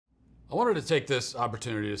I wanted to take this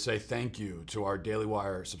opportunity to say thank you to our Daily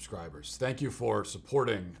Wire subscribers. Thank you for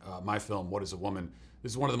supporting my film, What is a Woman?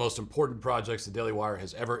 This is one of the most important projects the Daily Wire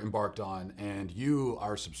has ever embarked on, and you,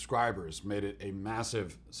 our subscribers, made it a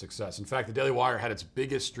massive success. In fact, the Daily Wire had its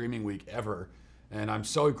biggest streaming week ever, and I'm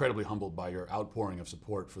so incredibly humbled by your outpouring of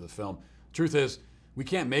support for the film. Truth is, we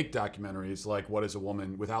can't make documentaries like What is a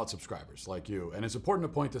Woman without subscribers like you, and it's important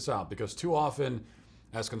to point this out because too often,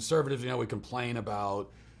 as conservatives, we complain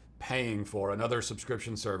about paying for another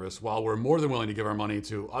subscription service while we're more than willing to give our money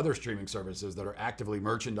to other streaming services that are actively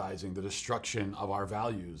merchandising the destruction of our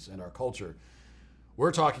values and our culture.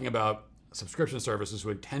 We're talking about subscription services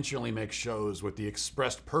who intentionally make shows with the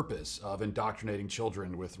expressed purpose of indoctrinating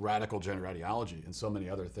children with radical gender ideology and so many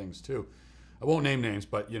other things too. I won't name names,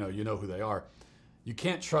 but you know who they are. You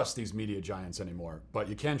can't trust these media giants anymore, but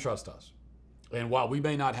you can trust us. And while we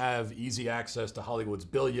may not have easy access to Hollywood's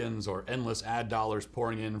billions or endless ad dollars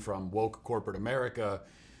pouring in from woke corporate America,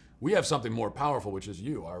 we have something more powerful, which is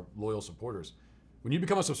you, our loyal supporters. When you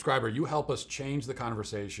become a subscriber, you help us change the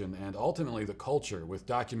conversation and ultimately the culture with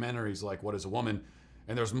documentaries like What is a Woman?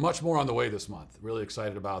 And there's much more on the way this month. Really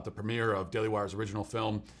excited about the premiere of Daily Wire's original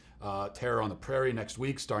film, Terror on the Prairie, next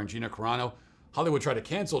week, starring Gina Carano. Hollywood tried to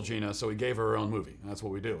cancel Gina, so we gave her her own movie. And that's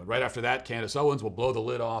what we do. And right after that, Candace Owens will blow the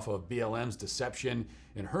lid off of BLM's deception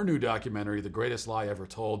in her new documentary, The Greatest Lie Ever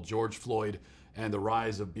Told, George Floyd and the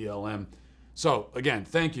Rise of BLM. So again,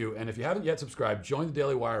 thank you. And if you haven't yet subscribed, join the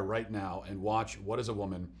Daily Wire right now and watch What is a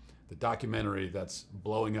Woman, the documentary that's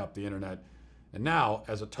blowing up the internet. And now,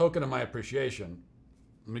 as a token of my appreciation,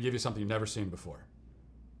 I'm gonna give you something you've never seen before.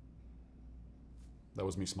 That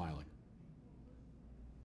was me smiling.